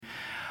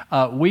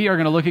We are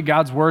going to look at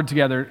God's Word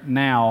together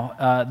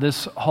now.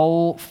 This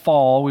whole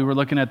fall, we were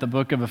looking at the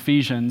book of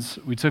Ephesians.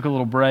 We took a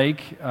little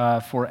break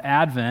for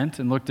Advent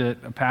and looked at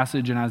a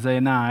passage in Isaiah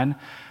 9.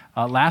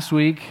 Last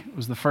week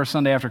was the first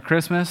Sunday after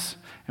Christmas,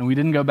 and we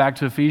didn't go back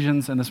to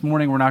Ephesians, and this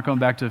morning we're not going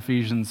back to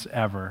Ephesians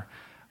ever.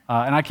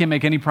 And I can't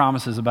make any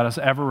promises about us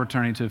ever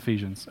returning to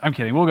Ephesians. I'm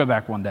kidding. We'll go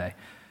back one day.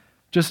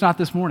 Just not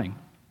this morning.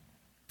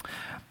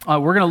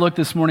 We're going to look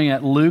this morning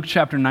at Luke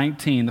chapter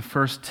 19, the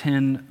first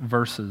 10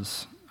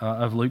 verses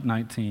of Luke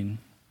 19.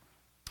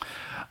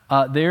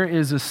 There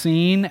is a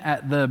scene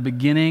at the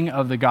beginning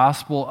of the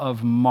Gospel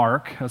of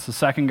Mark. That's the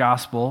second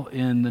Gospel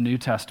in the New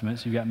Testament.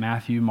 So you've got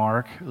Matthew,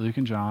 Mark, Luke,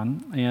 and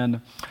John. And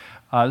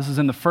this is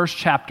in the first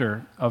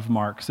chapter of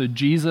Mark. So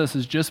Jesus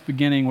is just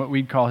beginning what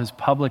we'd call his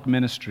public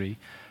ministry.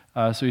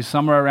 So he's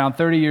somewhere around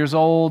 30 years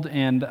old,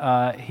 and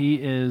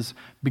he is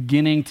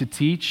beginning to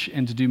teach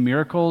and to do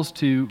miracles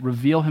to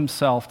reveal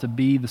himself to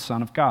be the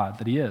Son of God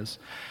that he is.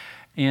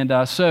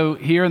 And so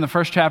here in the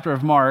first chapter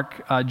of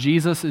Mark,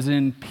 Jesus is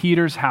in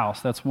Peter's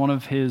house. That's one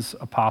of his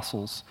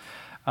apostles.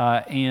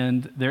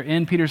 And they're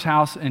in Peter's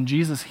house, and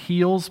Jesus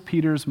heals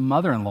Peter's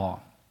mother-in-law.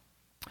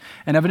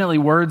 And evidently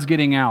word's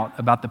getting out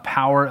about the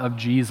power of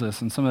Jesus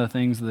and some of the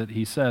things that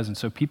he says. And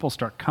so people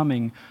start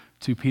coming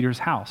to Peter's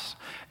house.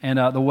 And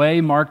the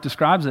way Mark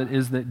describes it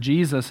is that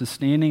Jesus is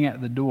standing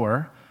at the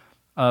door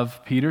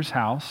of Peter's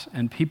house,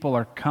 and people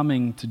are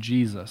coming to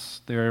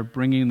Jesus. They're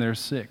bringing their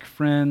sick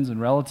friends and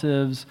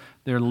relatives.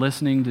 They're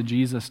listening to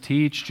Jesus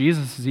teach.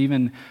 Jesus is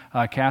even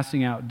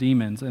casting out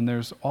demons, and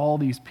there's all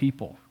these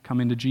people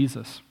coming to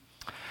Jesus.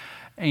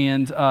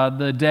 And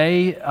the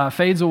day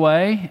fades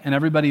away, and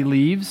everybody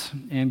leaves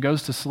and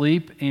goes to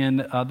sleep. And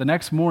the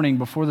next morning,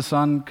 before the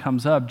sun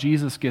comes up,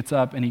 Jesus gets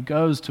up, and he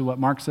goes to what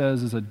Mark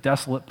says is a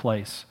desolate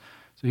place.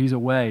 So he's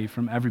away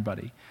from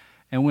everybody.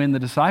 And when the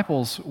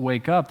disciples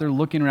wake up, they're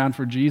looking around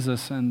for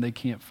Jesus, and they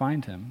can't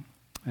find him.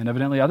 And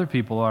evidently other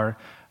people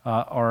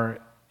are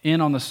in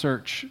on the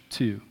search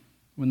too.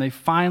 When they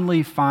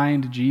finally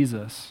find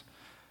Jesus,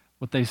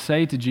 what they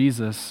say to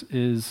Jesus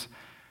is,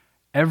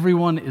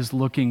 "Everyone is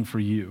looking for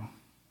you."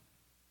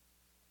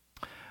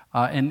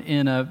 And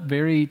in a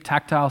very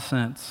tactile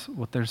sense,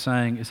 what they're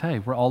saying is, hey,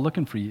 we're all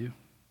looking for you.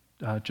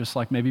 Just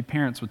like maybe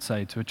parents would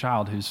say to a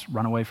child who's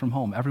run away from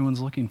home, everyone's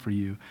looking for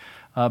you.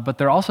 But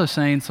they're also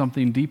saying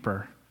something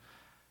deeper.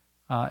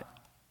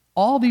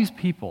 All these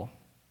people,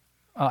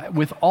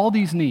 with all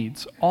these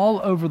needs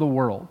all over the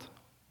world,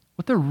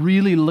 what they're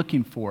really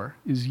looking for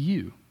is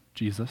you,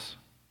 Jesus.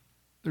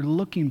 They're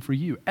looking for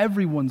you.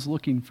 Everyone's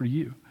looking for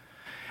you.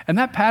 And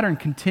that pattern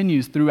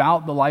continues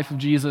throughout the life of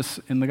Jesus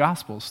in the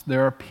Gospels.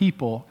 There are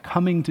people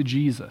coming to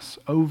Jesus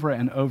over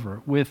and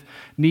over with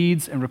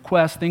needs and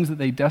requests, things that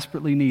they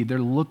desperately need. They're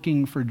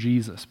looking for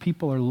Jesus.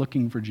 People are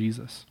looking for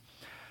Jesus.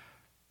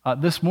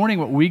 This morning,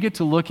 what we get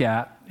to look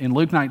at in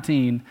Luke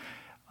 19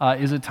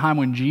 is a time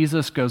when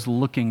Jesus goes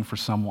looking for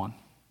someone.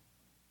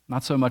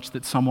 Not so much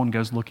that someone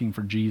goes looking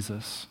for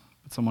Jesus,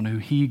 but someone who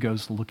he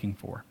goes looking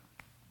for.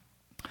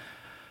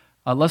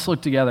 Let's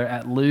look together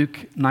at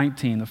Luke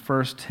 19, the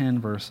first 10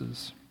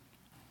 verses.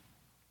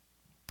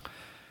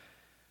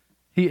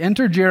 He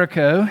entered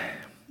Jericho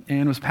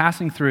and was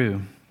passing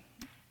through,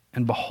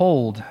 and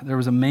behold, there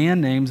was a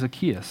man named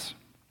Zacchaeus.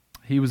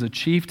 He was a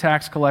chief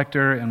tax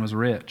collector and was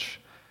rich,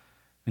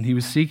 and he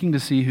was seeking to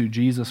see who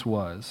Jesus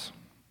was.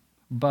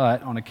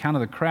 But on account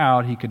of the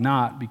crowd, he could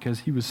not,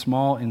 because he was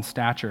small in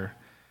stature.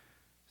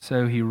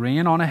 So he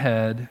ran on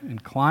ahead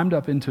and climbed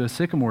up into a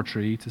sycamore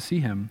tree to see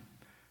him,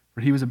 for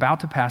he was about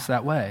to pass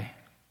that way.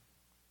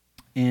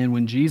 And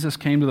when Jesus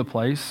came to the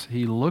place,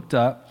 he looked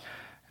up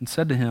and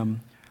said to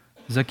him,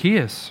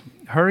 "Zacchaeus,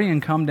 hurry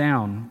and come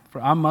down,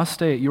 for I must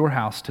stay at your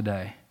house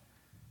today."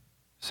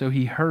 So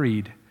he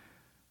hurried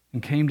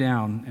and came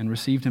down and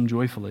received him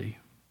joyfully.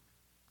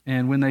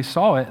 And when they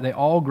saw it, they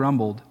all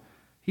grumbled,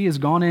 "He has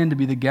gone in to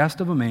be the guest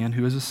of a man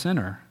who is a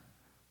sinner."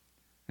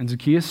 And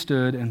Zacchaeus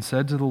stood and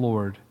said to the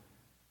Lord,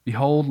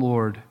 "Behold,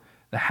 Lord,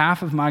 the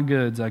half of my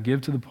goods I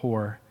give to the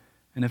poor,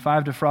 and if I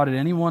have defrauded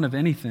anyone of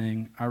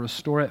anything, I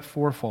restore it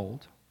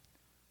fourfold."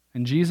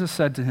 And Jesus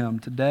said to him,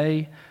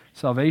 "Today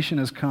salvation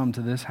has come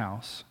to this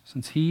house,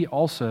 since he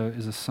also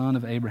is a son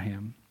of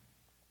Abraham.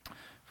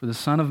 For the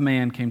Son of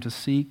Man came to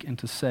seek and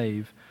to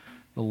save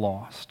the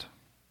lost."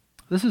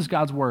 This is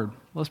God's word.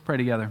 Let's pray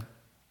together.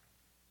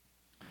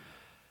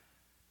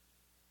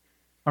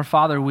 Our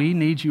Father, we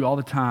need you all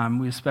the time.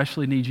 We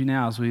especially need you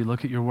now as we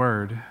look at your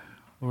word.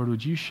 Lord,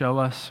 would you show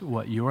us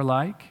what you're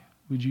like?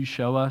 Would you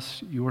show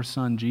us your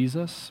Son,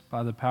 Jesus,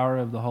 by the power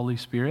of the Holy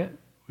Spirit?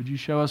 Would you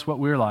show us what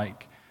we're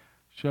like?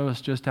 Show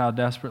us just how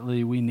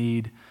desperately we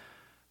need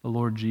the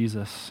Lord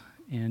Jesus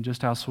and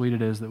just how sweet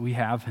it is that we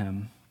have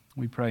him.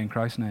 We pray in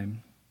Christ's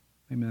name.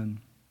 Amen.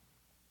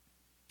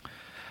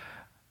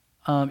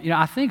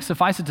 I think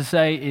suffice it to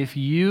say, if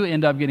you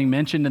end up getting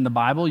mentioned in the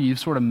Bible, you've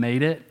sort of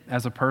made it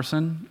as a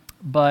person.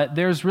 But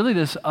there's really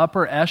this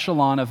upper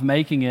echelon of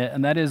making it,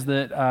 and that is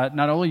that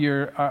not only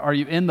are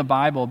you in the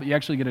Bible, but you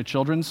actually get a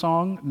children's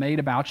song made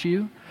about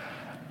you.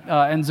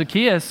 And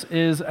Zacchaeus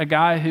is a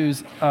guy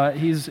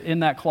he's in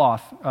that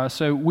cloth.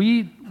 So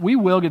we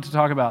will get to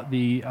talk about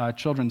the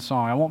children's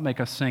song. I won't make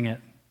us sing it,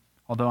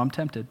 although I'm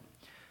tempted.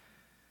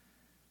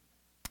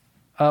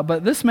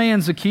 But this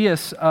man,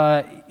 Zacchaeus,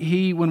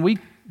 when we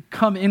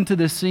come into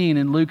this scene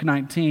in Luke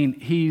 19,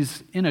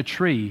 he's in a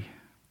tree.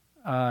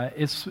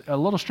 It's a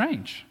little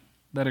strange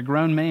that a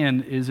grown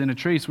man is in a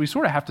tree. So we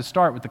sort of have to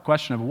start with the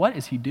question of what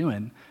is he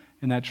doing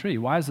in that tree?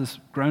 Why is this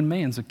grown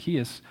man,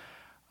 Zacchaeus,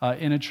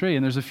 in a tree?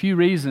 And there's a few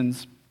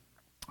reasons.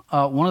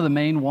 One of the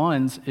main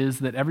ones is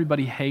that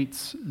everybody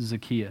hates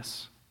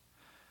Zacchaeus,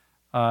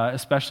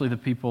 especially the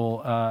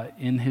people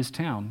in his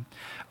town.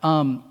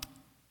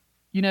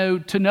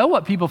 To know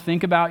what people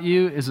think about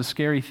you is a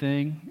scary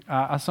thing.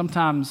 I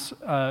sometimes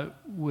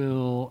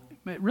will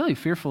really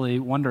fearfully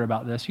wonder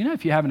about this.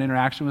 If you have an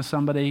interaction with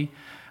somebody,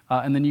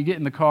 and then you get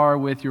in the car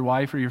with your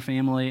wife or your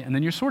family, and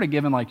then you're sort of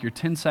given like your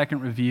 10-second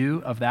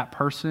review of that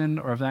person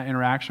or of that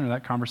interaction or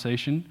that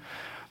conversation.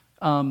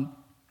 Can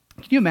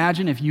you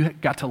imagine if you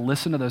got to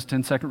listen to those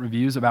 10-second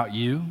reviews about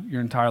you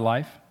your entire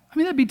life? I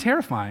mean, that'd be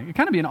terrifying. It'd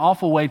kind of be an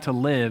awful way to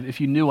live if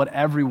you knew what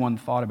everyone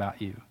thought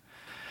about you.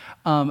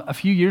 A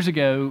few years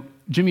ago,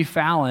 Jimmy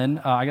Fallon,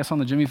 I guess on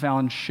the Jimmy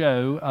Fallon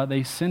show,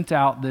 they sent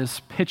out this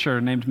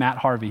pitcher named Matt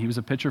Harvey. He was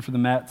a pitcher for the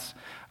Mets.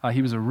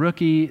 He was a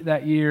rookie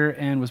that year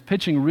and was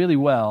pitching really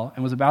well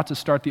and was about to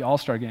start the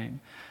All-Star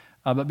game.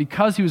 But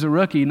because he was a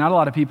rookie, not a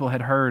lot of people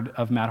had heard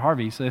of Matt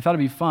Harvey, so they thought it'd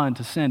be fun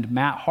to send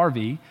Matt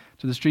Harvey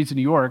to the streets of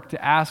New York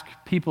to ask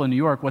people in New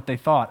York what they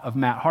thought of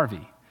Matt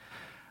Harvey.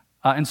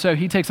 And so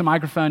he takes a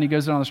microphone, he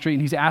goes down the street,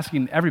 and he's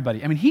asking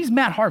everybody. I mean, he's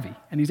Matt Harvey,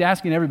 and he's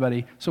asking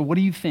everybody, so what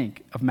do you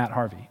think of Matt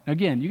Harvey? Now,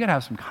 again, you got to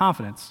have some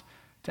confidence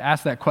to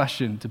ask that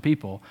question to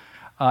people.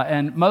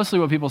 And mostly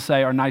what people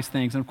say are nice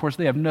things, and of course,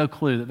 they have no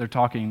clue that they're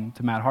talking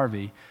to Matt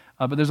Harvey.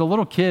 But there's a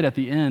little kid at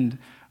the end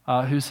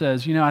who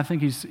says, I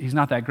think he's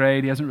not that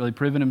great. He hasn't really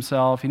proven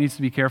himself. He needs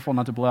to be careful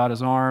not to blow out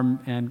his arm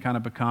and kind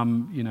of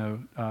become,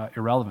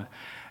 irrelevant.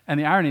 And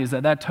the irony is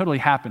that totally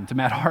happened to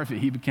Matt Harvey.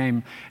 He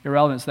became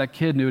irrelevant, so that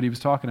kid knew what he was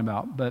talking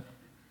about. But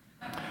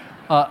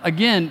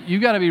again,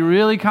 you've got to be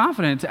really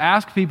confident to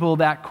ask people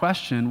that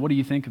question, what do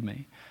you think of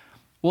me?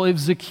 Well, if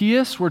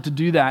Zacchaeus were to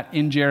do that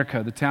in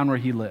Jericho, the town where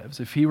he lives,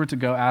 if he were to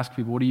go ask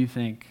people, what do you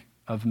think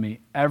of me?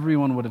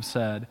 Everyone would have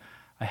said,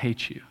 I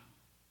hate you.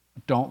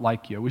 I don't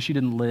like you. I wish you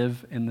didn't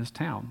live in this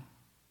town.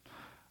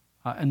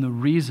 And the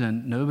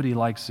reason nobody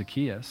likes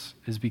Zacchaeus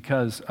is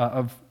because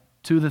of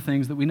two of the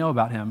things that we know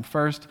about him.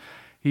 First,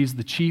 he's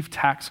the chief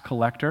tax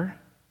collector,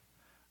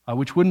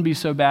 which wouldn't be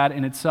so bad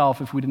in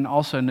itself if we didn't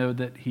also know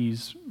that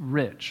he's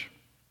rich.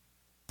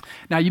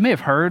 Now, you may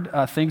have heard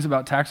things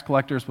about tax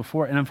collectors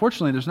before, and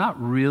unfortunately, there's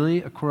not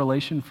really a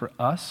correlation for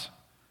us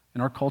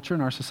in our culture,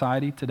 in our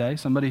society today,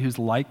 somebody who's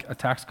like a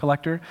tax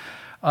collector.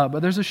 But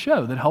there's a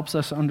show that helps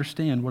us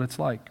understand what it's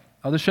like.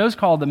 The show's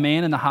called The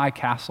Man in the High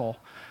Castle.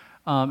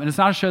 And it's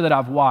not a show that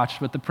I've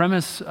watched, but the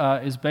premise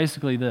is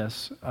basically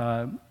this.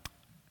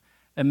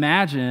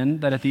 Imagine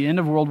that at the end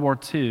of World War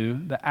II,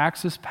 the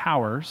Axis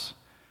powers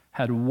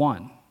had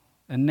won.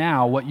 And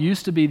now what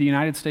used to be the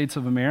United States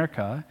of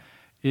America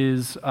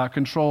is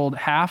controlled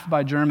half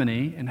by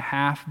Germany and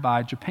half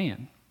by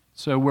Japan.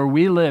 So where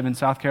we live in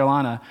South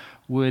Carolina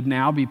would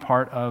now be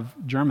part of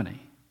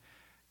Germany.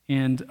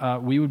 And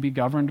we would be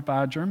governed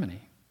by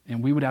Germany.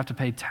 And we would have to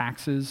pay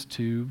taxes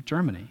to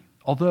Germany.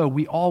 Although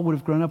we all would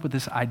have grown up with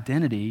this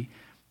identity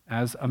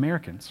as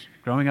Americans,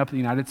 growing up in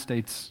the United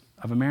States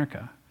of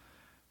America.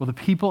 Well, the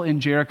people in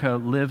Jericho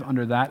live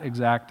under that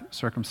exact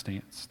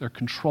circumstance. They're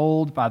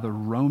controlled by the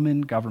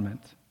Roman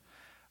government.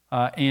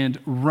 And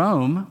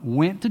Rome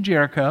went to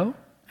Jericho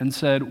and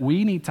said,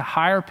 we need to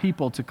hire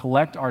people to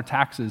collect our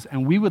taxes,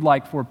 and we would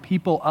like for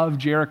people of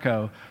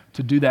Jericho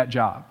to do that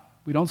job.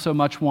 We don't so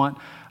much want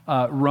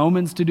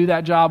Romans to do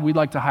that job. We'd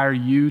like to hire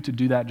you to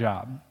do that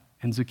job.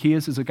 And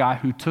Zacchaeus is a guy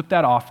who took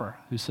that offer,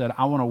 who said,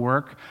 I want to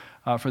work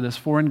for this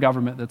foreign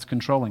government that's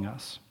controlling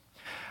us.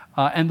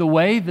 And the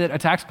way that a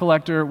tax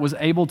collector was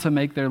able to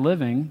make their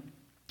living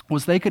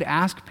was they could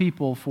ask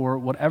people for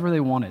whatever they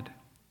wanted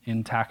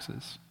in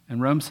taxes.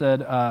 And Rome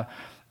said,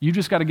 you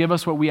just got to give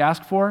us what we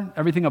ask for.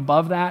 Everything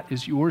above that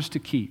is yours to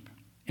keep.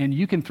 And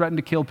you can threaten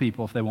to kill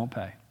people if they won't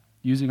pay,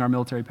 using our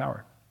military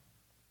power.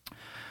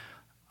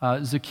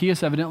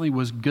 Zacchaeus evidently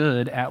was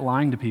good at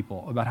lying to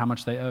people about how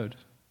much they owed.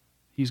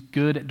 He's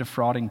good at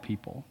defrauding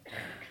people.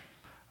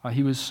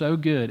 He was so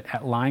good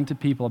at lying to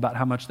people about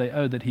how much they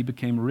owed that he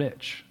became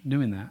rich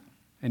doing that.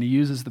 And he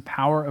uses the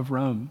power of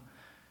Rome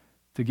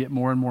to get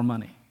more and more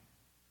money.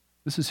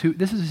 This is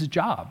his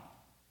job.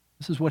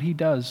 This is what he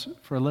does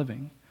for a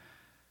living.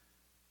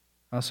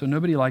 So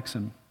nobody likes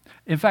him.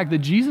 In fact, the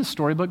Jesus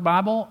Storybook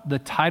Bible, the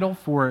title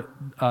for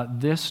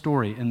this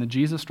story in the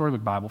Jesus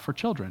Storybook Bible for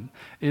children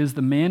is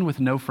The Man with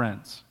No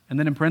Friends. And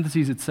then in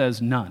parentheses it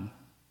says none.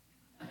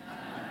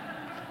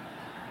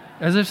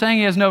 As if saying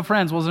he has no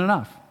friends wasn't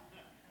enough.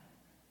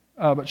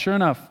 But sure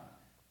enough.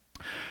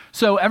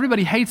 So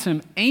everybody hates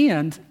him,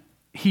 and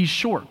he's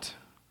short.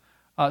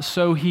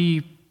 So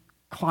he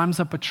climbs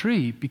up a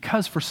tree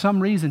because for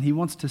some reason he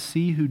wants to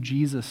see who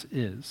Jesus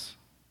is.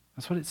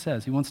 That's what it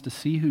says. He wants to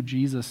see who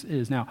Jesus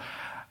is. Now,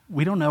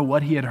 we don't know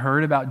what he had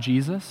heard about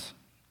Jesus,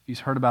 if he's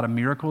heard about a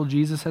miracle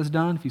Jesus has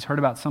done, if he's heard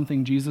about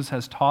something Jesus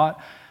has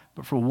taught,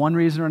 but for one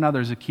reason or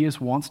another,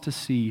 Zacchaeus wants to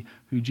see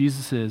who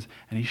Jesus is,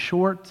 and he's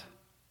short.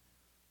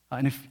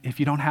 And if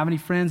you don't have any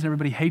friends and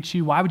everybody hates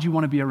you, why would you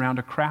want to be around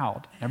a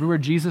crowd? Everywhere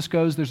Jesus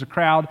goes, there's a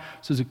crowd,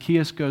 so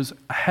Zacchaeus goes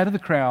ahead of the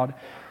crowd,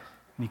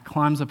 and he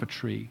climbs up a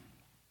tree.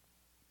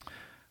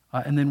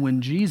 And then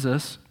when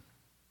Jesus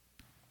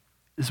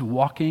is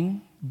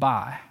walking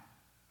by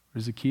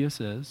where Zacchaeus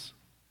is,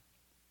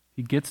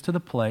 he gets to the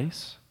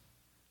place,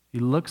 he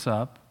looks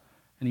up,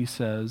 and he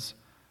says,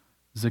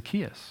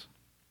 Zacchaeus.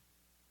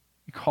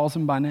 He calls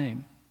him by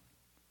name,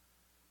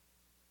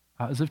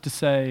 as if to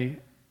say,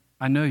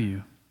 I know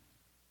you.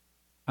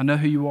 I know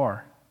who you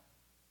are.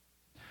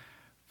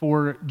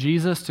 For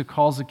Jesus to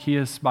call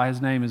Zacchaeus by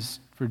his name is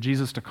for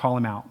Jesus to call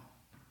him out,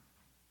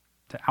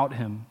 to out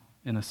him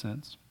in a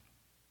sense.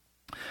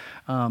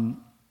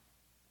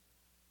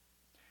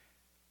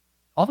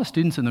 All the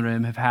students in the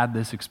room have had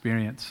this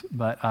experience,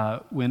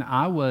 but when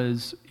I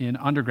was in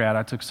undergrad,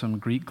 I took some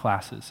Greek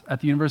classes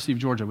at the University of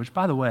Georgia, which,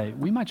 by the way,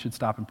 we should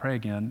stop and pray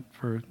again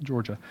for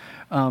Georgia.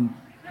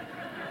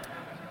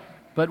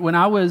 But when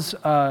I was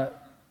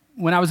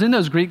in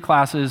those Greek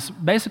classes,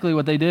 basically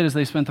what they did is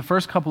they spent the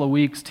first couple of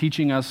weeks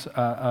teaching us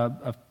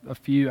a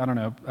few,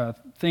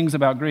 things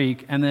about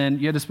Greek, and then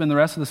you had to spend the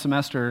rest of the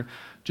semester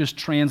just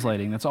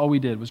translating. That's all we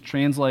did, was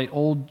translate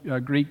old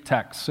Greek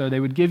texts. So they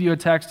would give you a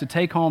text to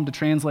take home to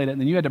translate it, and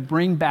then you had to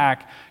bring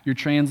back your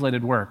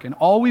translated work. And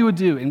all we would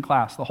do in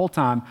class the whole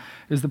time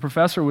is the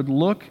professor would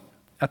look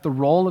at the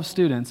roll of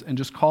students and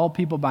just call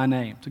people by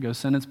name to go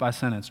sentence by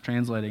sentence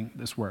translating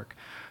this work.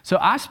 So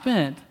I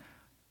spent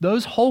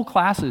those whole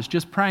classes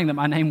just praying that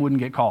my name wouldn't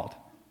get called.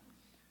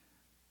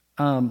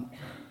 And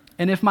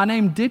if my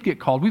name did get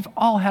called, we've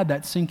all had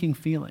that sinking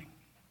feeling.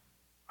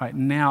 All right,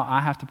 now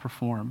I have to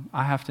perform.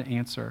 I have to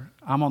answer.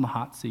 I'm on the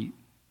hot seat.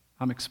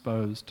 I'm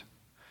exposed.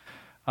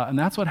 And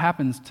that's what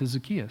happens to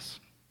Zacchaeus.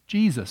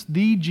 Jesus,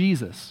 the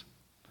Jesus,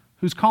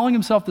 who's calling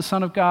himself the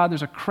Son of God.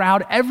 There's a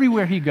crowd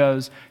everywhere he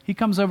goes. He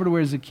comes over to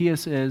where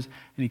Zacchaeus is,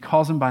 and he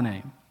calls him by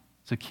name,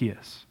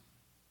 Zacchaeus.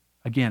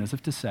 Again, as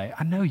if to say,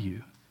 I know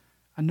you.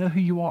 I know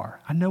who you are.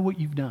 I know what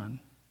you've done.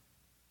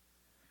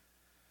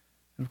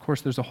 And of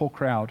course, there's a whole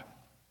crowd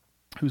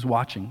who's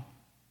watching.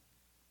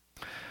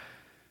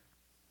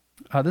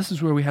 This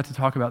is where we have to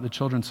talk about the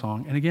children's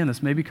song. And again,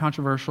 this may be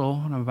controversial,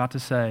 what I'm about to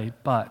say,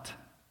 but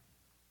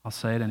I'll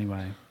say it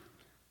anyway.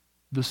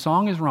 The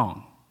song is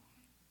wrong.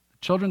 The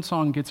children's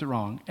song gets it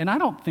wrong. And I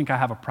don't think I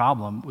have a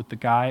problem with the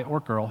guy or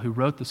girl who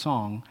wrote the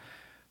song,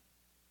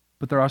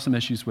 but there are some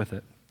issues with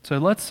it. So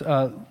let's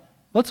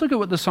look at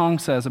what the song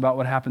says about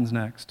what happens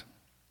next.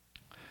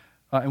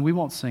 And we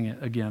won't sing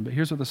it again, but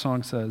here's what the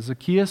song says.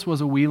 Zacchaeus was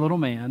a wee little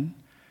man,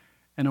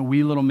 and a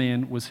wee little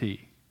man was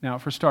he. Now,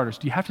 for starters,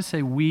 do you have to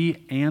say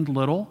wee and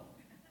little?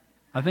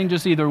 I think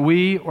just either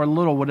wee or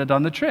little would have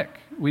done the trick.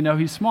 We know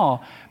he's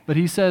small, but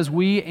he says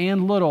wee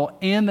and little,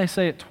 and they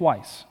say it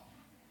twice.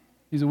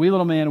 He's a wee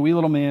little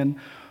man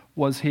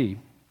was he.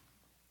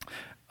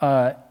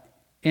 And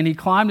he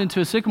climbed into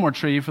a sycamore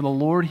tree for the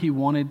Lord he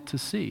wanted to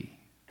see.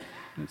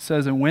 It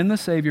says, and when the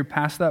Savior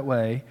passed that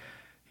way,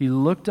 he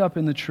looked up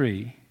in the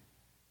tree,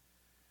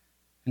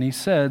 and he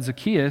said,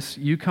 Zacchaeus,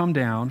 you come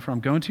down, for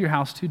I'm going to your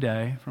house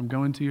today.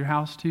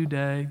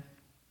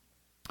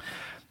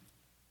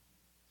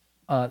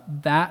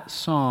 That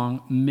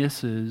song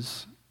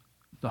misses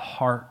the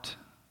heart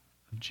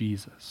of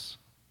Jesus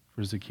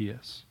for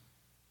Zacchaeus.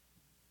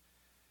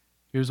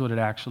 Here's what it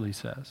actually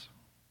says.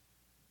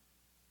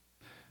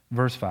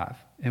 Verse 5,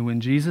 and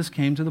when Jesus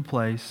came to the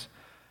place,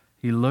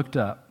 he looked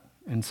up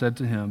and said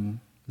to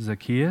him,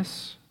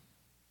 Zacchaeus,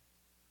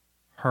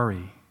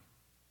 hurry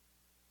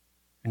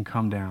and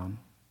come down,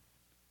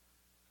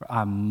 for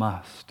I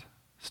must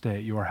stay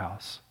at your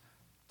house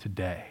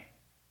today.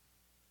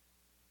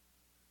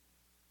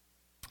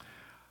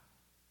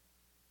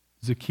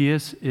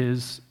 Zacchaeus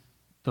is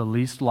the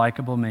least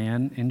likable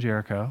man in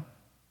Jericho,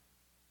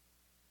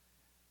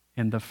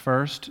 and the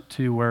first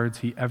two words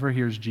he ever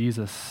hears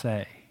Jesus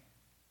say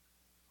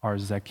are,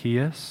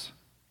 Zacchaeus,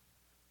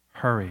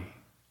 hurry.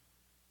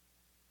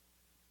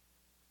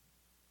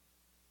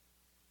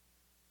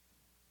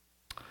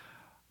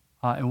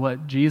 And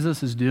what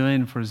Jesus is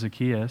doing for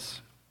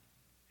Zacchaeus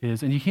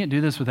is, and you can't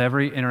do this with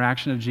every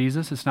interaction of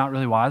Jesus. It's not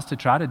really wise to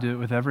try to do it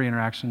with every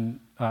interaction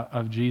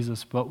of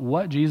Jesus. But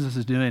what Jesus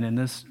is doing in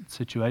this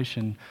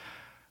situation,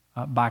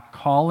 by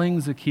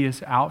calling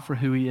Zacchaeus out for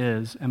who he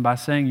is, and by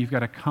saying you've got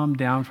to come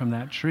down from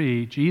that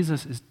tree,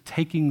 Jesus is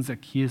taking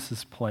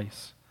Zacchaeus'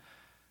 place.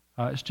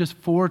 It's just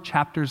 4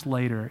 chapters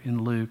later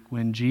in Luke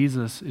when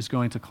Jesus is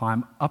going to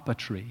climb up a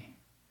tree.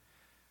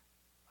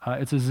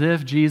 It's as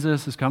if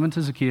Jesus is coming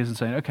to Zacchaeus and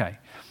saying, okay,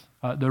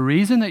 the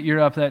reason that you're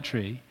up that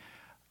tree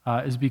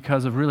is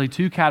because of really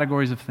 2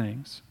 categories of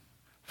things.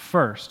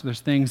 First,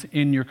 there's things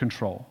in your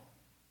control.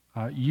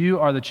 You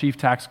are the chief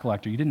tax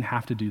collector. You didn't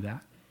have to do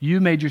that. You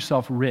made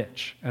yourself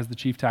rich as the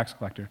chief tax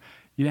collector.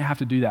 You didn't have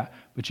to do that,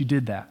 but you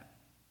did that.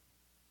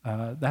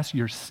 That's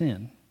your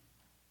sin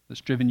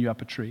that's driven you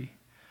up a tree.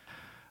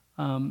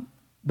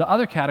 The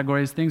other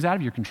category is things out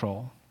of your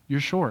control.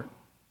 You're short.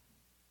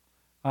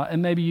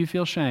 And maybe you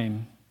feel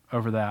shame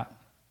over that,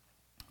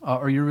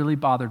 or you're really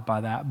bothered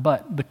by that.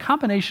 But the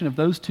combination of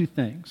those two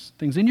things,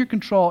 things in your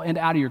control and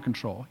out of your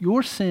control,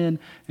 your sin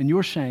and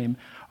your shame,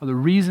 are the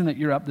reason that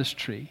you're up this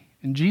tree.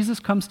 And Jesus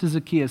comes to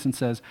Zacchaeus and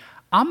says,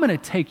 I'm going to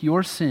take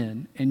your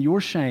sin and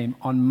your shame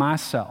on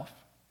myself.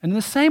 And in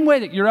the same way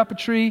that you're up a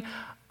tree,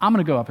 I'm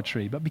going to go up a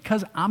tree. But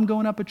because I'm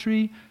going up a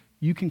tree,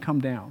 you can come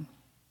down.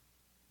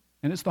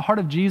 And it's the heart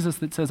of Jesus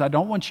that says, I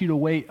don't want you to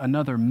wait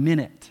another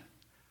minute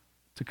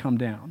to come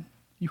down.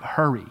 You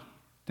hurry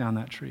down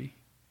that tree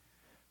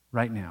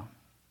right now.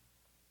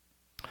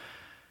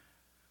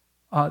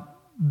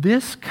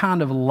 This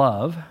kind of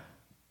love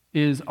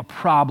is a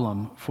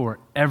problem for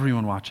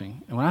everyone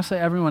watching. And when I say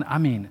everyone, I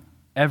mean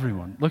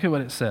everyone. Look at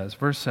what it says,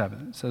 verse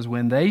 7. It says,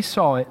 when they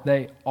saw it,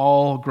 they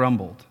all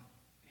grumbled.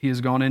 He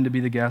has gone in to be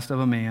the guest of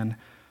a man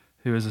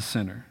who is a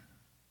sinner.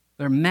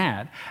 They're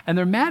mad. And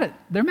they're mad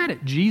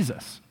at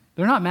Jesus.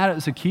 They're not mad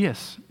at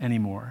Zacchaeus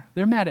anymore.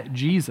 They're mad at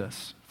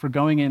Jesus for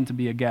going in to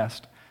be a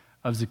guest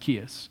of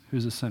Zacchaeus,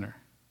 who's a sinner.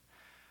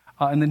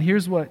 And then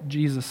here's what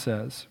Jesus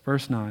says,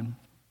 verse 9.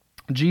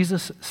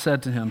 Jesus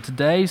said to him,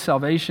 today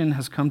salvation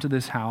has come to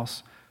this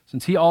house,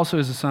 since he also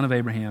is the son of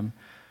Abraham,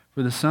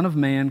 for the Son of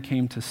Man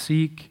came to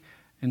seek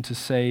and to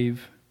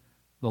save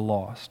the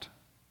lost.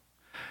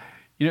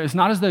 You know, it's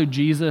not as though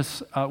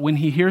Jesus, when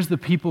he hears the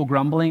people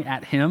grumbling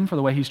at him for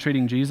the way he's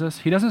treating Jesus,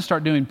 he doesn't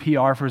start doing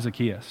PR for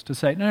Zacchaeus to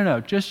say, no,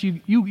 just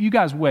you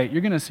guys wait.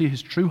 You're going to see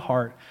his true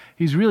heart.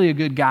 He's really a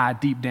good guy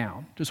deep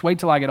down. Just wait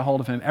till I get a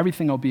hold of him.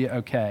 Everything will be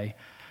okay.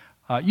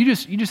 You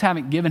just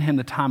haven't given him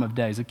the time of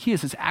day.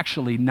 Zacchaeus is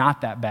actually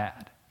not that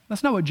bad.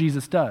 That's not what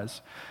Jesus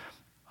does.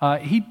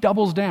 He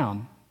doubles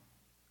down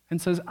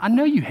and says, I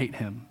know you hate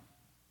him.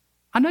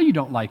 I know you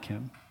don't like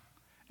him.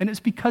 And it's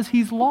because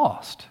he's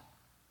lost.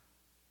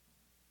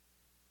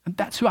 And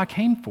that's who I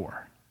came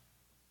for.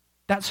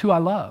 That's who I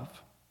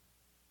love.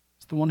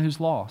 It's the one who's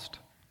lost.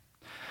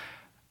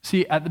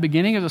 See, at the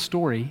beginning of the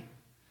story,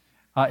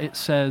 it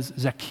says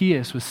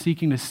Zacchaeus was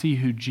seeking to see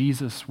who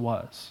Jesus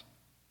was.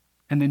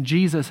 And then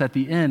Jesus at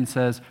the end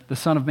says, the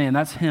Son of Man,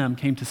 that's him,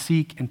 came to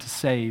seek and to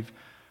save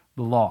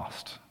the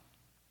lost.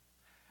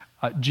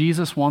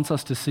 Jesus wants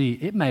us to see,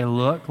 it may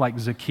look like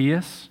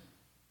Zacchaeus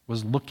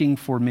was looking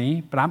for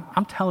me, but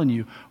I'm telling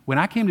you, when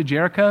I came to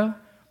Jericho,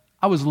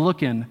 I was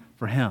looking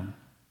for him.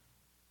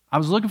 I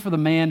was looking for the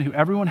man who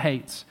everyone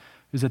hates,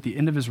 who's at the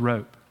end of his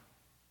rope,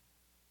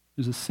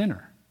 who's a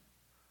sinner.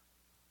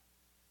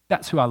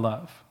 That's who I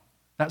love.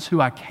 That's who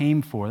I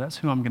came for. That's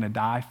who I'm going to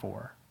die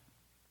for.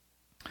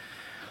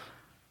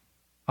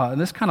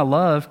 And this kind of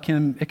love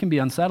can be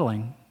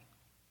unsettling,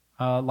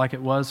 like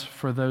it was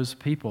for those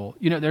people.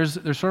 You know, there's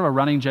sort of a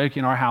running joke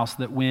in our house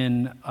that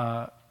when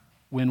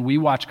we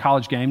watch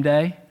College Game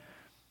Day,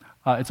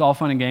 it's all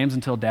fun and games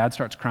until Dad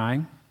starts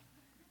crying.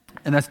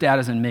 And that's Dad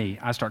as in me.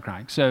 I start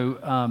crying. So,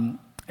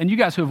 and you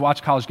guys who have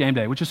watched College Game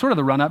Day, which is sort of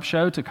the run-up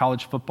show to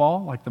college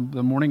football, like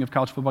the morning of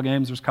college football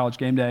games, there's College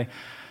Game Day.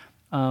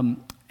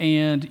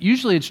 And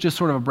usually it's just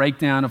sort of a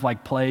breakdown of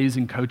like plays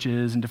and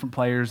coaches and different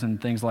players and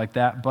things like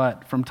that.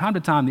 But from time to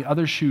time, the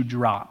other shoe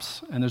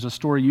drops. And there's a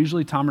story,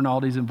 usually Tom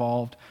Rinaldi's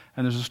involved,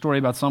 and there's a story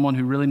about someone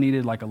who really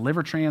needed like a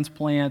liver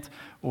transplant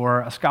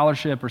or a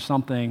scholarship or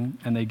something,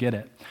 and they get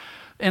it.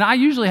 And I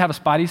usually have a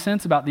spidey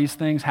sense about these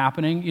things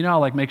happening. You know, I'll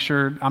like make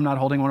sure I'm not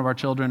holding one of our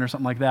children or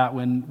something like that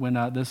when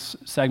this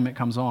segment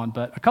comes on.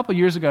 But a couple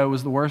years ago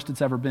was the worst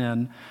it's ever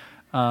been.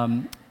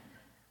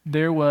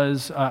 There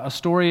was a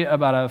story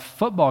about a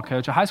football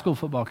coach, a high school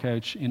football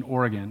coach in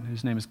Oregon,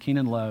 whose name is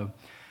Keenan Lowe.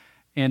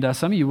 And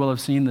some of you will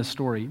have seen this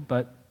story.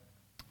 But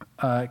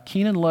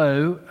Keenan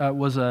Lowe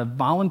was a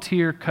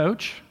volunteer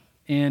coach,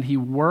 and he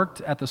worked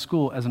at the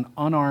school as an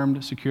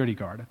unarmed security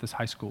guard at this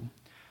high school.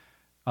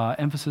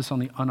 Emphasis on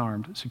the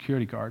unarmed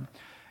security guard.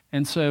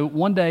 And so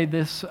one day,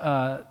 this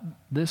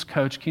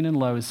coach, Keenan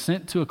Lowe, is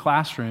sent to a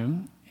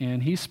classroom,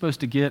 and he's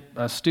supposed to get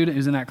a student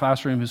who's in that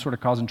classroom who's sort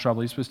of causing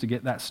trouble. He's supposed to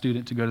get that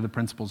student to go to the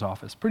principal's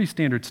office. Pretty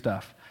standard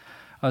stuff.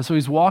 So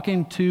he's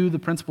walking to the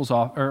principal's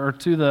office, or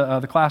to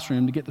the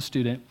classroom to get the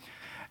student,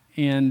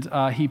 and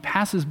he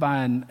passes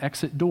by an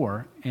exit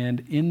door,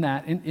 and in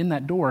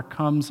that door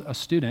comes a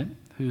student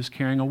who's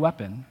carrying a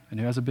weapon and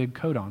who has a big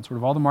coat on, sort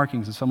of all the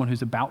markings of someone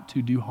who's about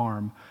to do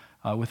harm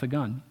with a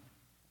gun.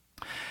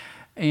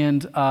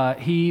 And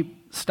he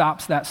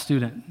stops that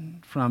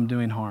student from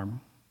doing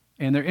harm.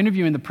 And they're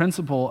interviewing the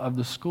principal of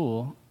the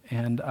school,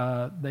 and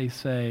they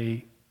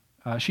say,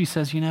 she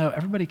says, you know,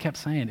 everybody kept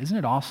saying, isn't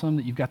it awesome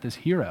that you've got this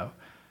hero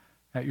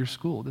at your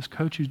school, this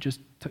coach who's just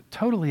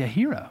totally a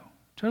hero,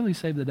 totally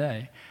saved the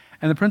day.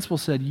 And the principal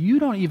said, you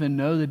don't even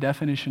know the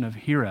definition of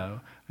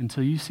hero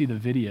until you see the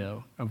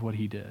video of what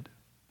he did.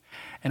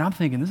 And I'm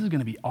thinking, this is going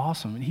to be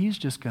awesome, and he's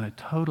just going to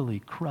totally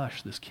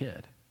crush this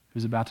kid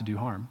who's about to do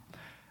harm.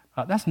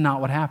 That's not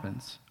what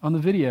happens. On the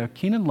video,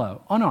 Kenan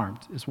Lowe,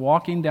 unarmed, is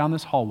walking down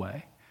this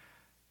hallway.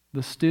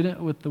 The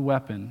student with the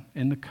weapon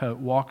in the coat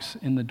walks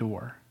in the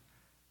door,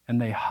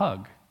 and they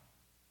hug.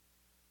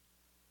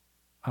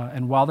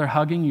 And while they're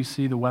hugging, you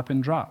see the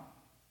weapon drop.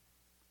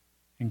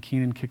 And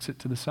Kenan kicks it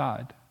to the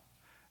side.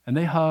 And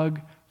they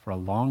hug for a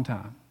long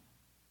time,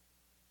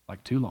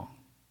 like too long.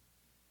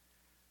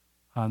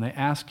 And they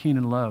asked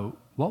Kenan Lowe,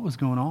 what was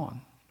going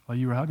on while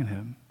you were hugging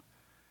him?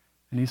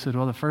 And he said,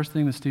 well, the first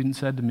thing the student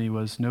said to me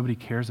was, nobody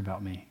cares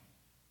about me.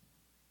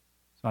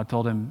 So I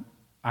told him,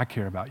 I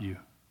care about you.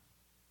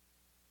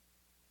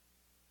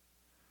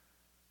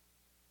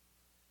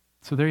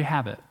 So there you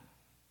have it.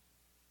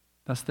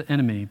 That's the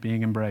enemy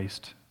being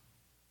embraced.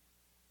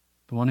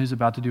 The one who's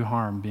about to do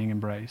harm being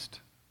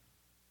embraced.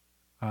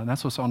 And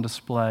that's what's on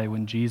display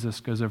when Jesus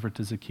goes over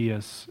to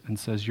Zacchaeus and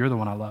says, you're the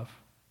one I love.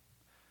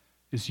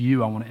 It's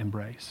you I want to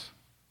embrace.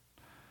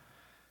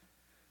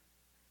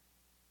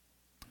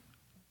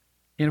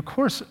 And of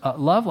course,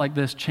 love like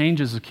this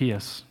changes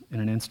Zacchaeus in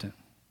an instant.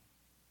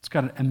 It's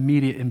got an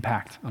immediate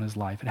impact on his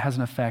life. It has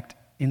an effect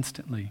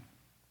instantly.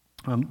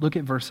 Look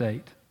at verse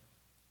 8.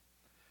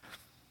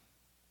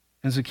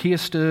 And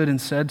Zacchaeus stood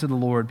and said to the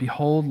Lord,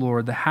 behold,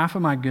 Lord, the half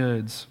of my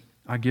goods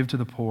I give to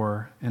the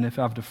poor, and if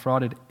I've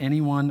defrauded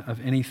anyone of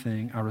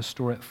anything, I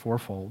restore it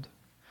fourfold.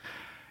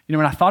 You know,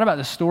 when I thought about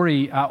this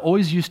story, I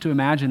always used to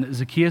imagine that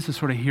Zacchaeus is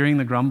sort of hearing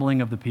the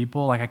grumbling of the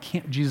people. Like,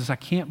 Jesus, I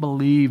can't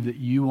believe that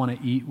you want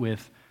to eat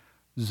with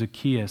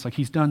Zacchaeus. Like,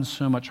 he's done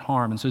so much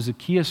harm. And so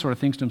Zacchaeus sort of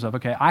thinks to himself,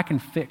 okay, I can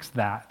fix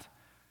that.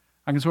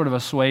 I can sort of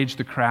assuage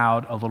the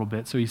crowd a little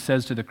bit. So he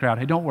says to the crowd,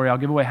 hey, don't worry, I'll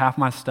give away half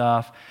my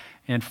stuff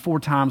and 4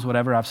 times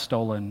whatever I've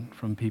stolen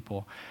from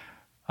people.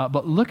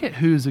 But look at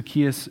who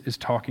Zacchaeus is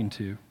talking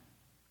to.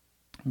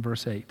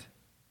 Verse 8.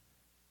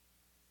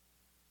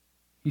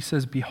 He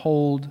says,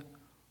 behold,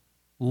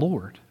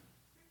 Lord.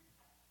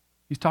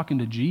 He's talking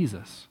to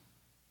Jesus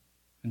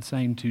and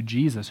saying to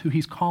Jesus, who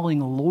he's calling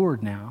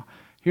Lord now,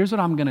 here's what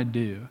I'm going to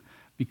do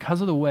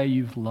because of the way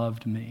you've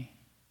loved me.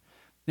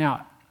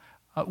 Now,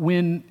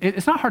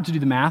 it's not hard to do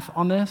the math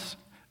on this,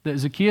 that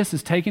Zacchaeus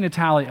is taking a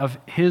tally of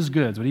his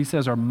goods, what he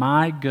says are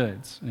my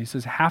goods. And he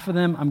says, half of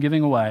them I'm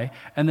giving away,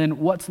 and then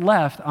what's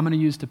left I'm going to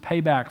use to pay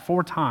back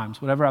 4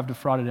 times whatever I've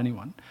defrauded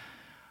anyone.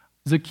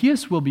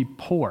 Zacchaeus will be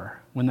poor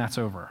when that's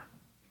over.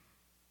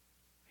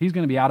 He's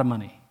going to be out of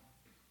money,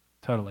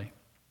 totally.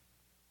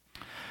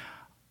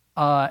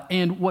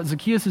 And what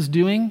Zacchaeus is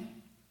doing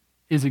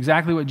is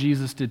exactly what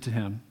Jesus did to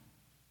him.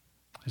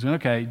 He's going,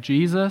 okay,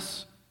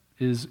 Jesus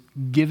is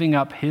giving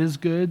up his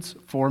goods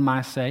for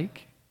my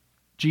sake.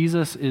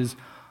 Jesus is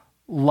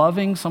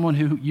loving someone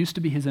who used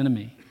to be his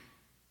enemy.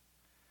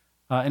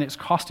 And it's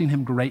costing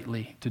him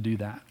greatly to do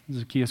that.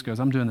 Zacchaeus goes,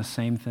 I'm doing the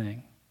same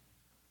thing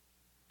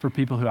for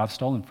people who I've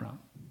stolen from,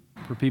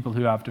 for people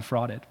who I've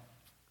defrauded.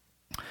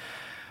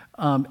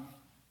 The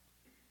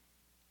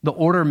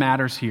order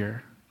matters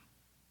here.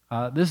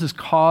 This is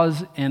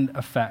cause and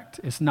effect.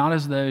 It's not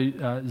as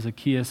though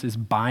Zacchaeus is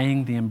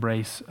buying the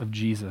embrace of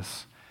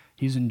Jesus.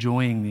 He's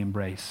enjoying the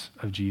embrace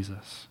of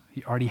Jesus.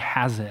 He already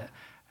has it,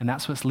 and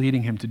that's what's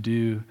leading him to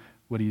do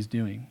what he's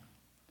doing.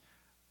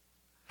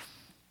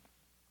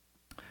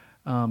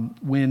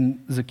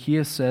 When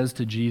Zacchaeus says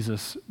to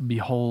Jesus,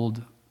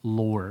 behold,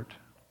 Lord,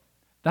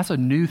 that's a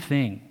new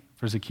thing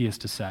for Zacchaeus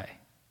to say.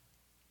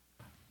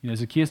 You know,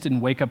 Zacchaeus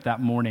didn't wake up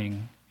that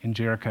morning in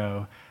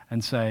Jericho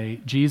and say,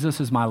 Jesus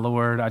is my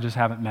Lord, I just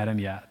haven't met him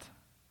yet.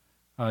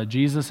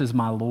 Jesus is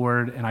my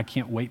Lord, and I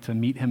can't wait to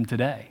meet him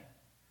today.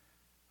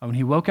 When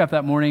he woke up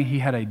that morning, he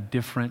had a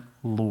different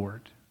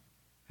Lord,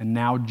 and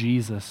now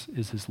Jesus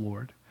is his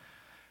Lord.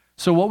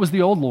 So what was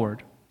the old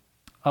Lord?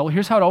 Well,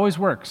 here's how it always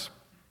works.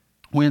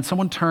 When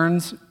someone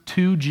turns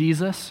to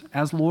Jesus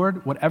as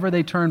Lord, whatever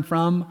they turn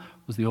from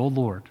was the old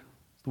Lord.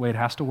 It's the way it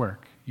has to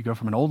work. You go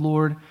from an old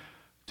Lord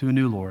to a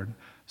new Lord.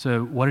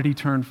 So what did he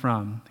turn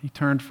from? He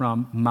turned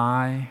from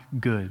my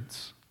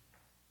goods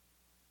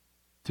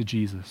to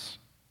Jesus.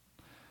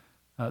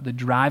 The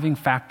driving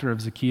factor of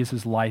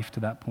Zacchaeus' life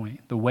to that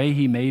point, the way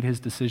he made his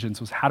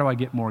decisions was, how do I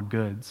get more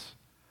goods?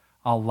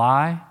 I'll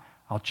lie,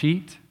 I'll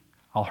cheat,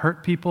 I'll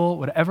hurt people,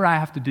 whatever I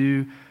have to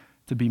do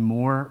to be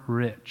more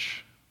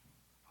rich,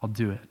 I'll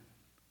do it.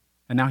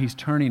 And now he's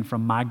turning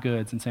from my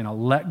goods and saying, I'll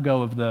let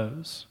go of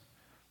those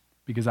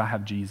because I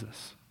have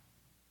Jesus.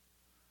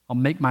 I'll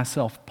make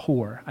myself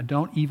poor. I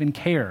don't even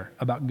care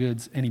about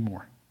goods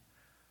anymore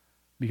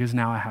because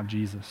now I have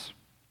Jesus.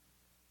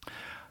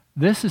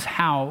 This is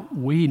how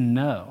we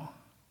know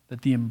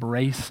that the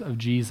embrace of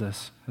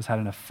Jesus has had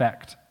an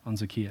effect on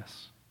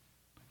Zacchaeus.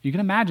 You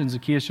can imagine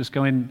Zacchaeus just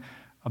going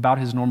about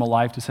his normal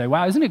life to say,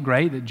 wow, isn't it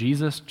great that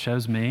Jesus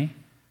chose me?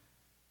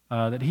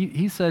 That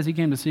he says he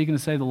came to seek and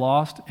to save the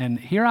lost, and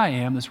here I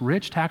am, this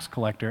rich tax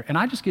collector, and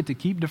I just get to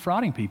keep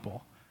defrauding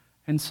people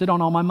and sit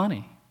on all my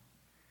money.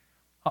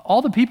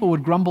 All the people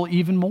would grumble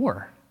even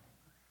more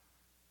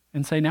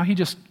and say, now he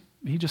just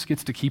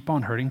gets to keep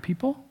on hurting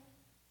people?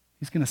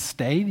 He's going to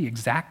stay the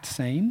exact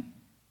same?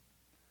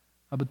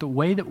 But the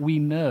way that we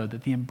know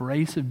that the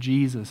embrace of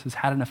Jesus has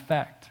had an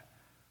effect,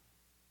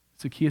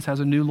 Zacchaeus has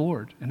a new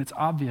Lord, and it's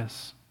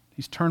obvious.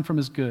 He's turned from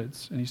his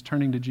goods, and he's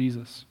turning to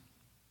Jesus.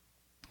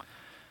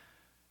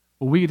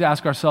 Well, we get to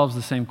ask ourselves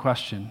the same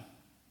question,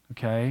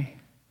 okay?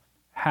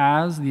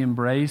 Has the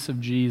embrace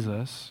of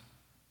Jesus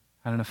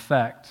had an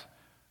effect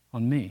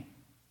on me?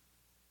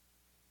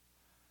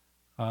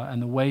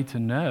 And the way to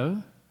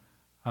know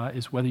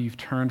is whether you've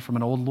turned from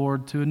an old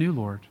Lord to a new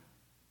Lord.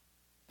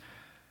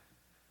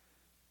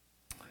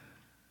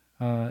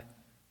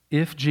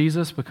 If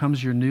Jesus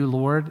becomes your new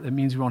Lord, it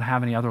means you won't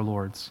have any other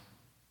lords.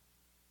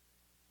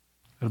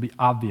 It'll be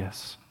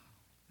obvious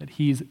that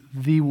he's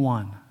the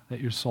one that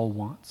your soul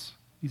wants.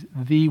 He's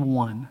the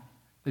one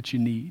that you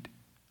need,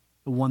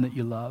 the one that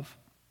you love.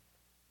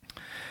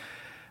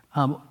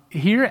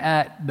 Here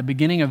at the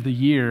beginning of the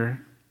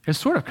year, it's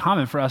sort of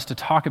common for us to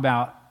talk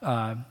about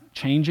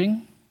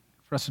changing,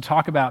 for us to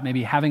talk about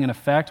maybe having an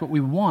effect. What we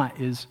want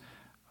is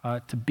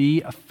to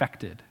be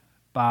affected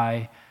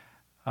by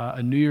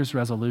a New Year's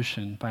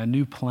resolution, by a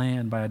new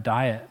plan, by a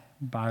diet,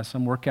 by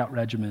some workout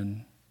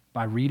regimen,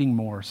 by reading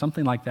more,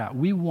 something like that.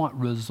 We want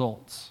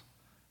results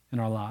in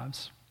our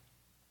lives.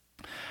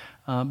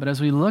 But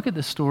as we look at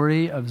the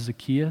story of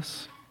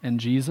Zacchaeus and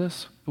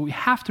Jesus, what we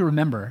have to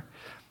remember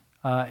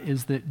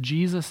is that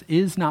Zacchaeus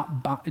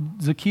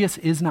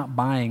is not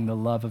buying the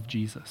love of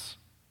Jesus.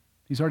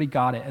 He's already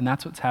got it, and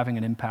that's what's having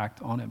an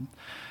impact on him.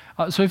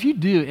 So if you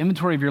do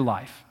inventory of your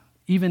life,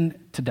 even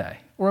today,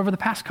 or over the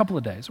past couple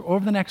of days, or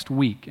over the next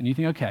week, and you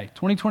think, okay,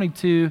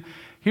 2022,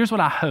 here's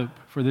what I hope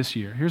for this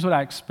year. Here's what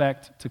I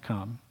expect to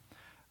come.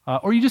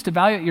 Or you just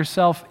evaluate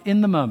yourself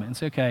in the moment and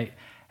say, okay,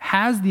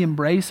 has the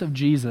embrace of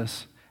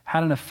Jesus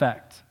had an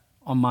effect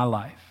on my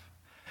life?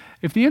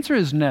 If the answer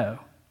is no,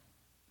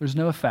 there's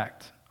no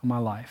effect on my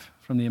life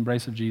from the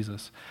embrace of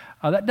Jesus,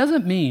 that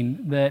doesn't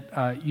mean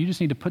that you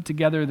just need to put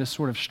together this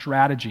sort of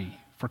strategy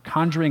for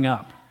conjuring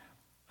up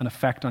an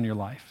effect on your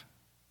life,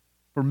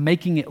 for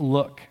making it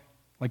look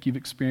like you've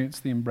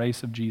experienced the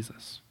embrace of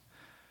Jesus.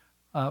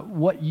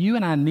 What you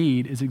and I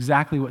need is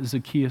exactly what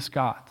Zacchaeus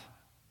got.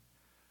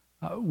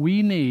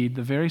 We need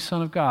the very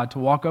Son of God to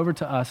walk over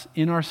to us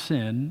in our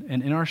sin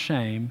and in our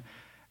shame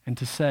and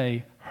to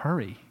say,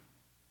 hurry,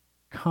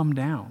 come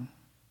down.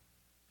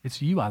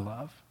 It's you I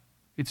love.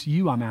 It's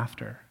you I'm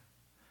after.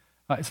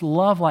 It's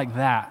love like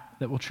that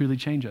that will truly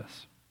change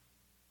us.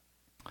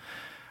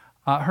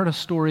 I heard a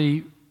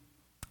story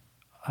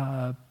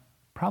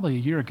probably a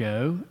year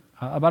ago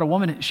about a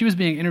woman. She was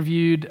being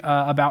interviewed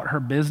about her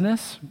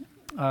business.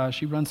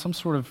 She runs some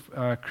sort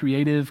of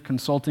creative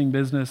consulting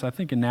business, I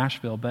think in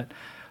Nashville, but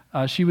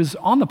she was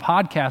on the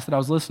podcast that I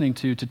was listening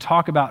to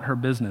talk about her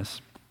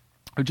business,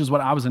 which is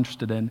what I was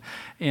interested in.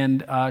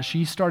 And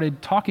she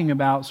started talking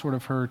about sort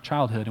of her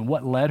childhood and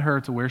what led her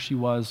to where she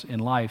was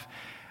in life.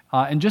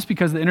 And just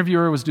because the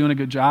interviewer was doing a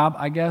good job,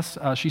 I guess,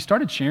 she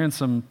started sharing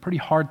some pretty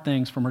hard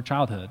things from her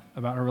childhood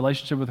about her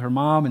relationship with her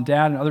mom and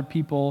dad and other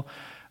people,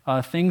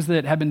 things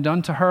that had been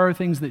done to her,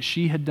 things that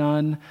she had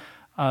done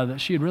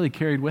that she had really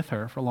carried with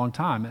her for a long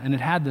time. And it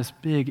had this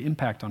big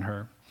impact on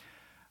her.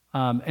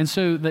 And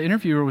so the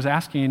interviewer was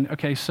asking,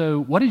 okay,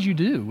 so what did you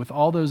do with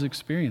all those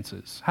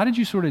experiences? How did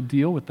you sort of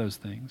deal with those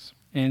things?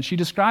 And she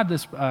described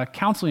this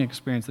counseling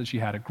experience that she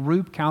had, a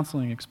group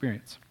counseling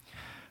experience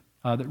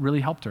that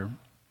really helped her.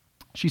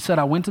 She said,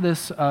 I went to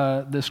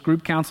this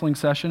group counseling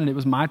session, and it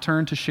was my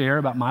turn to share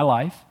about my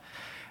life.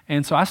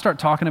 And so I start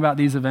talking about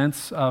these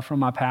events from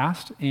my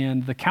past,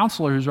 and the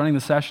counselor who's running the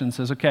session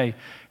says, okay,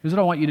 here's what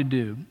I want you to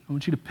do. I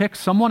want you to pick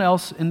someone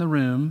else in the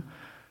room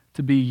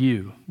to be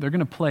you. They're going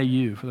to play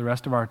you for the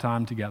rest of our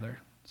time together.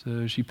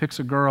 So she picks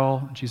a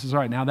girl, and she says, all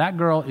right, now that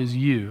girl is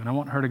you, and I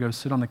want her to go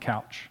sit on the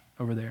couch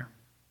over there.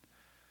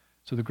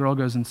 So the girl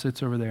goes and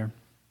sits over there.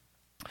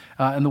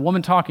 And the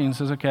woman talking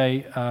says,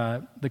 okay,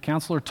 the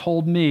counselor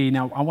told me,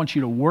 now I want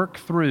you to work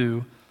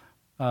through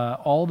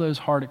all those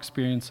hard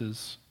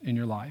experiences in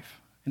your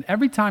life. And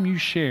every time you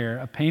share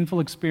a painful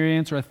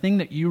experience or a thing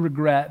that you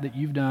regret that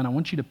you've done, I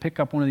want you to pick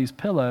up one of these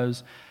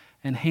pillows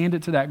and hand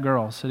it to that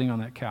girl sitting on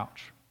that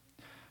couch.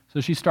 So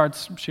she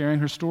starts sharing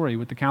her story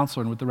with the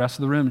counselor and with the rest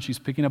of the room, and she's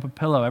picking up a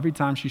pillow. Every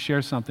time she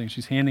shares something,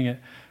 she's handing it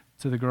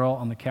to the girl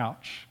on the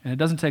couch. And it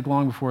doesn't take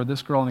long before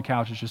this girl on the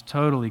couch is just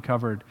totally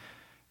covered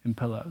in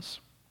pillows.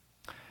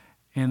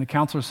 And the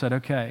counselor said,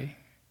 okay,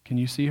 can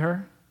you see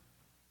her?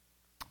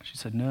 She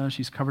said, no,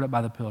 she's covered up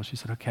by the pillow. She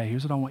said, okay,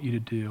 here's what I want you to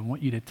do. I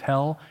want you to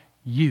tell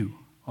you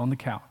on the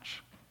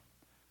couch,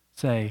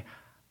 say,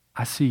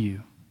 I see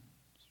you.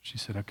 She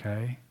said,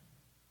 okay,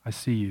 I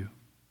see you.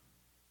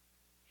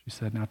 She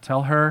said, now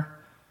tell her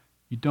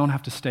you don't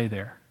have to stay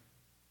there.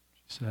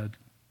 She said,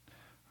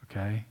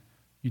 okay,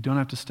 you don't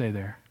have to stay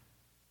there.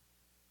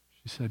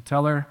 She said,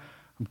 tell her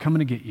I'm coming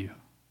to get you.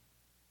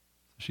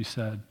 She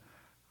said,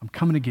 I'm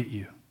coming to get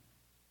you.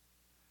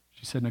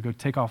 She said, now go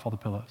take off all the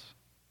pillows.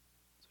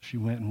 So she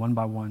went, and one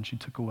by one, she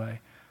took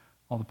away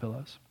all the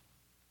pillows.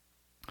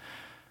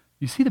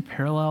 You see the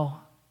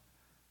parallel?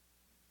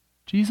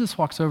 Jesus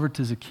walks over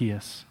to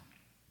Zacchaeus,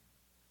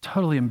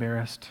 totally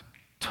embarrassed,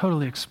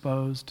 totally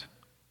exposed,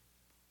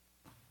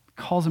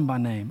 calls him by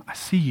name. I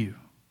see you.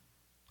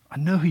 I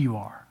know who you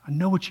are. I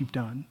know what you've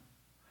done.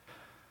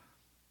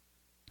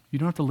 You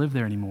don't have to live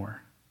there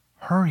anymore.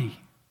 Hurry.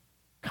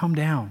 Come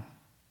down.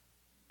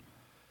 I'm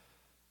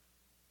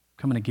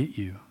coming to get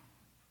you.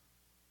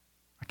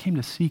 I came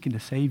to seek and to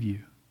save you.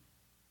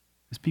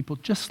 As people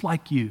just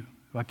like you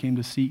who I came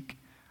to seek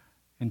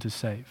and to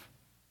save.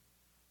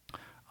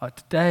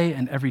 Today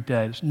and every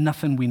day, there's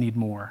nothing we need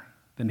more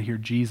than to hear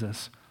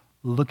Jesus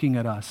looking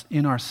at us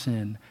in our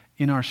sin,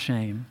 in our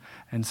shame,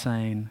 and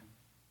saying,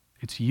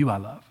 it's you I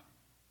love.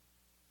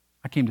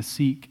 I came to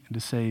seek and to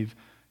save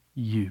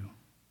you.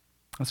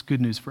 That's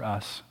good news for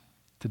us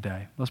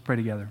today. Let's pray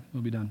together.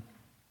 We'll be done.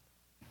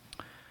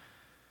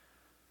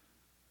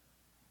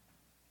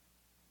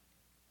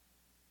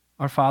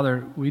 Our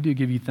Father, we do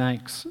give you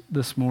thanks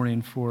this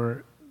morning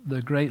for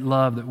the great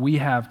love that we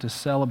have to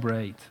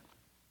celebrate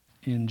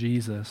in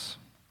Jesus.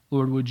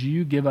 Lord, would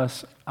you give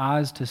us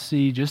eyes to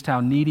see just how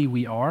needy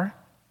we are?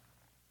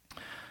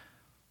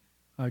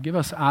 Give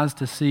us eyes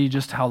to see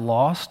just how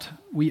lost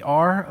we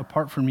are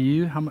apart from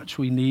you, how much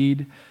we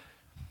need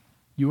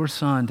your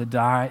Son to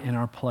die in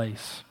our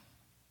place.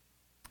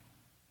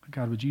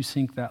 God, would you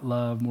sink that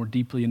love more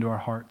deeply into our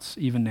hearts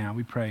even now?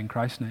 We pray in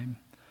Christ's name.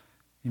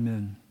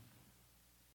 Amen.